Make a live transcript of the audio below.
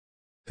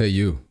Hey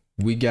you,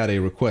 we got a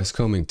request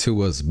coming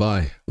to us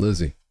by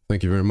Lizzie.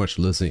 Thank you very much,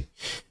 Lizzie.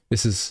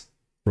 This is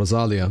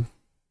ROSALÍA,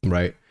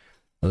 right?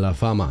 La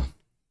Fama.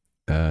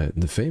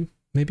 The fame,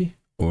 maybe?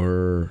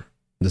 Or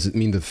does it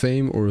mean the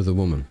fame or the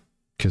woman?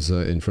 Because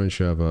in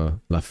French you have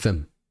la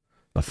femme,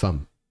 la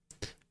femme.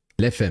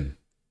 Les femmes,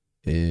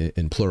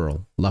 in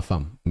plural, la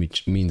femme,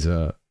 which means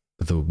the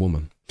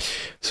woman.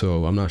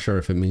 So I'm not sure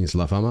if it means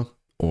la fama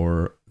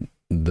or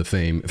the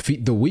fame.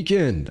 The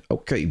Weeknd,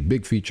 okay,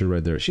 big feature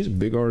right there. She's a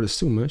big artist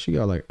too, man. She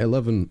got like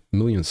 11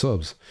 million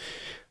subs.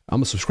 I'm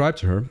gonna subscribe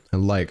to her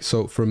and like.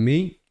 So for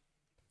me,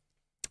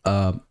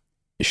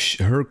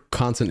 her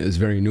content is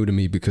very new to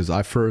me because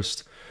I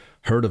first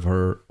heard of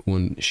her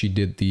when she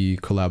did the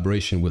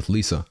collaboration with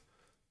Lisa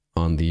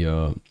on the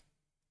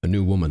A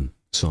New Woman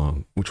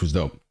song, which was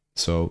dope.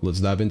 So let's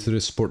dive into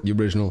this, support the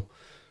original.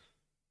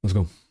 Let's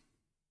go.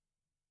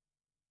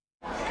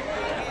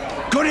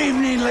 Good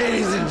evening,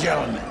 ladies and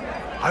gentlemen.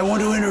 I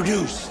want to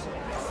introduce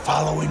the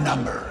following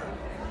number.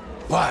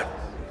 But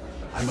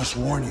I must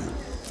warn you,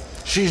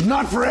 she's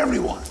not for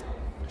everyone.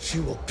 She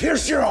will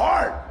pierce your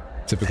heart.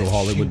 Typical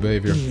Hollywood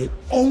behavior. The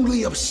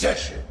only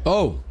obsession.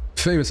 Oh,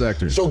 famous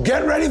actors. So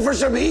get ready for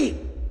some heat.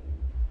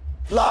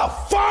 La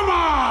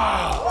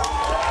Fama!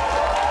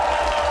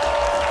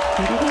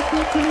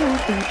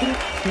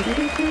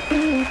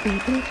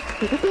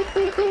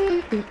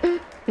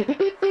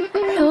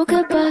 Lo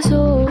que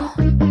pasó,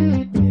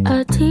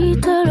 a ti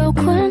te lo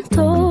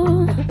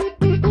cuento.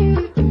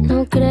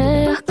 No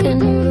creas que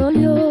no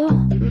dolió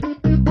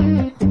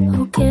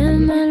o que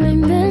me lo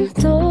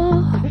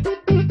inventó.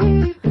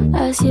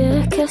 Así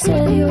es que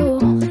se dio.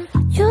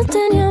 Yo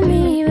tenía a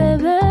mi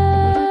bebé,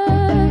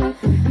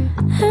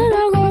 era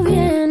algo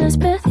bien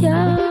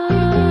especial,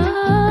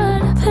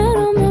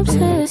 pero me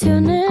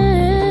obsesioné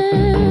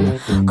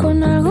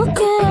con algo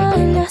que a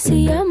él le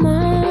hacía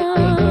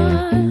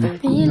mal.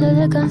 Miles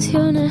de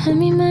canciones en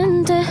mi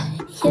mente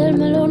y él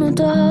me lo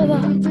notaba.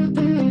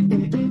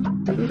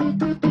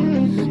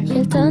 Y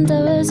él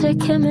tantas veces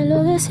que me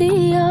lo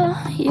decía,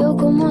 yo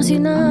como si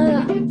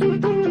nada.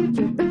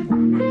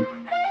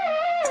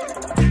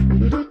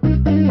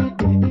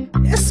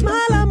 Es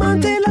mala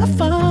amante la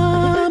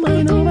fama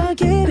y no va a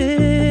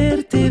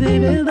quererte de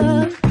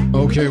verdad.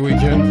 Okay,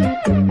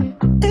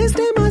 Weeknd. Es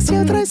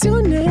demasiado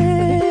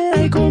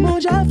traicionera y como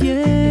ya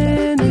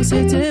viene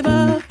se te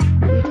va.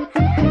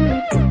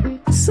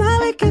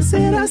 Sabe que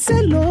será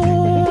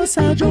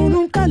celosa, yo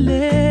nunca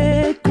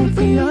le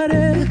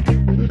confiaré.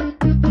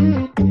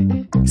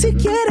 Si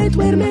quiere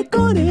duerme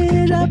con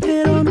ella,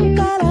 pero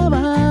nunca la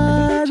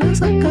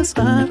vayas a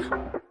casar.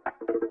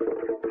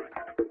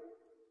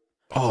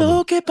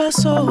 Lo que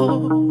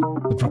pasó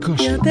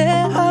me ha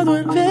dejado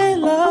en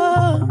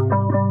vela.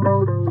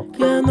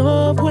 Ya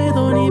no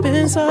puedo ni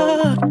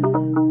pensar.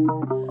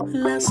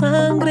 La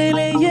sangre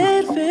le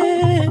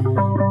hierve.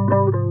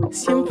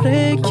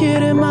 Siempre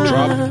quiere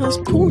más.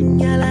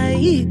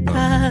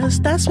 Puñaladita.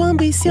 Está su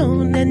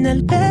ambición en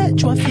el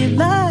pecho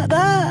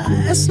afilada.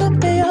 Es lo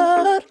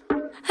peor.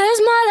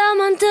 Es mala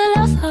amante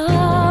la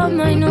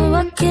fama y no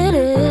va a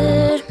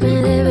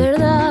quererme de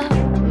verdad.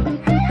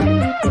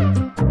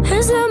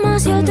 Es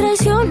demasiado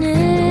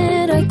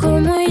traicionera y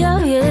como ella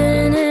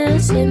viene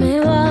se me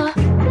va.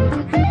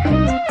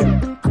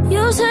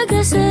 Yo sé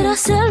que será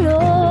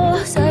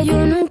celosa,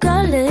 yo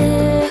nunca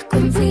le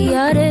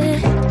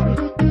confiaré.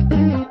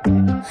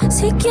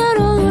 Si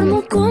quiero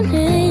duermo con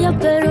ella,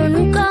 pero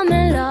nunca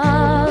me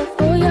la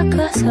voy a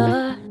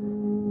casar.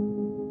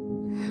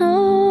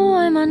 No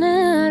hay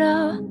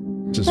manera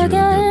de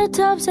que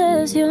esta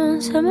obsesión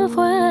se me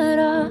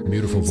fuera.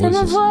 Se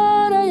me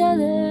fuera y ya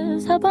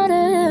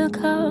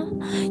desaparezca.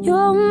 Yo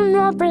aún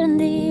no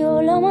aprendí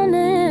la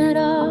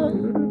manera.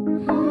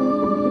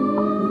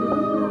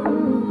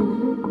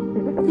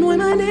 No hay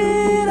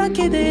manera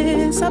que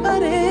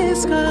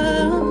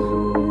desaparezca.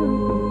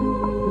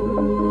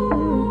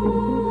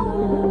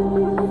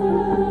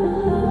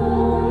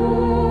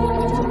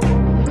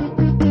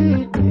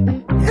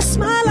 Es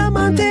mala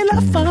amante la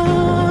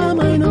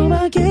fama y no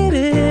va a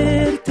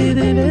quererte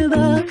de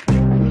verdad.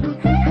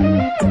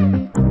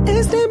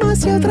 Es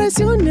demasiado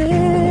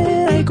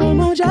traicionera y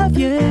como ya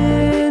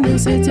viene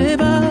se te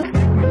va.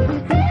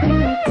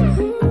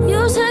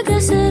 Yo sé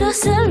que será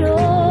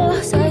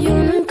celosa, yo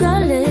nunca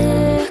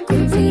le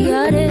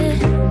confiaré.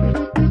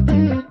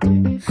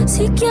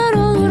 Si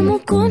quiero duermo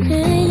con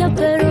ella,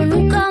 pero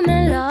nunca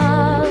me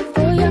la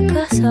voy a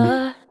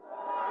casar.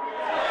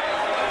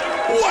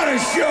 What a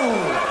show!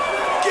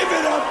 Give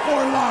it up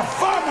for La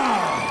Fama!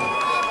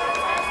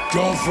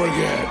 Don't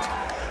forget,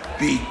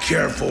 be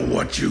careful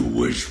what you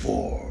wish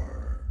for.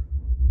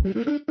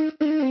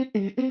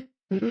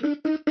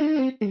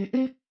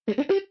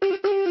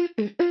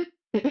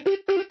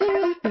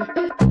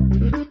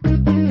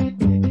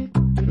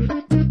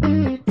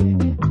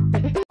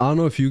 I don't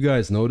know if you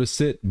guys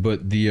noticed it,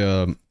 but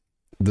the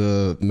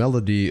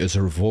melody is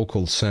her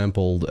vocal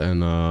sampled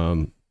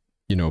and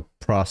you know,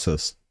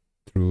 processed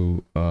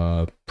through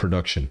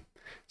production.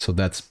 So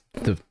that's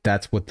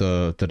what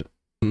the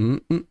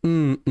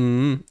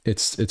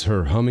It's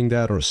her humming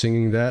that or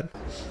singing that.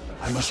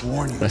 I must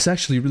warn you. That's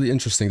actually really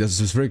interesting. That's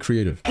just very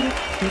creative.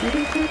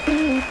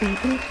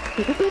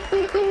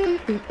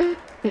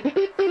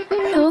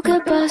 Lo que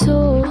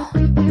pasó.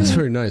 It's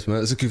very nice,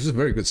 man. It's a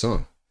very good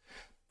song.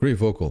 Great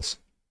vocals.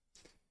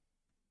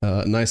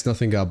 Nice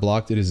Nothing Got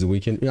Blocked. It is the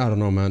weekend. Yeah, I don't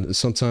know, man.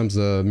 Sometimes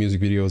the music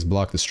videos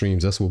block the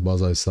streams. That's what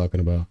Buzz is talking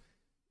about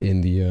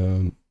in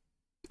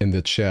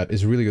the chat.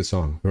 It's a really good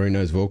song. Very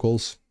nice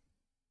vocals.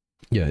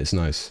 Yeah, it's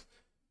nice.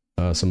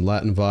 Some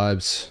Latin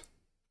vibes.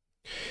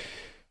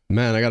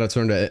 Man, I gotta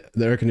turn the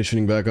air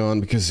conditioning back on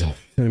because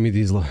I mean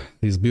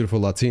these beautiful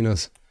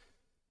Latinas.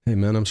 Hey,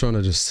 man, I'm trying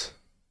to just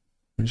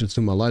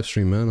do my live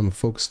stream, man. I'm a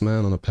focused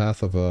man on a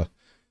path of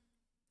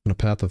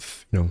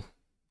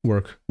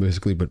work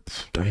basically.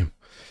 But damn.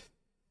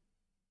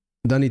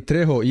 Danny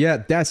Trejo, yeah,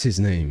 that's his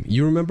name.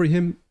 You remember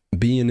him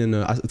being in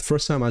the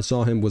first time I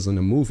saw him was in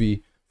a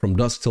movie From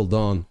Dusk Till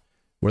Dawn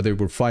where they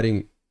were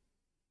fighting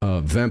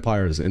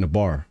vampires in a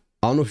bar.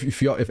 I don't know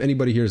if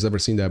anybody here has ever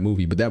seen that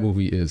movie, but that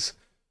movie is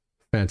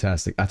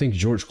fantastic. I think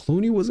George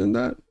Clooney was in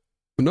that.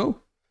 No,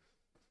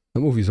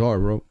 that movie's hard,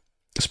 bro.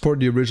 Support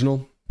the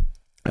original.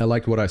 I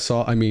liked what I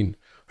saw. I mean,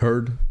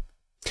 heard.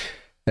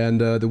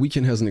 And The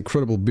Weeknd has an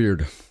incredible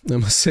beard. I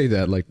must say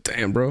that. Like,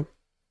 damn, bro.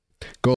 Go.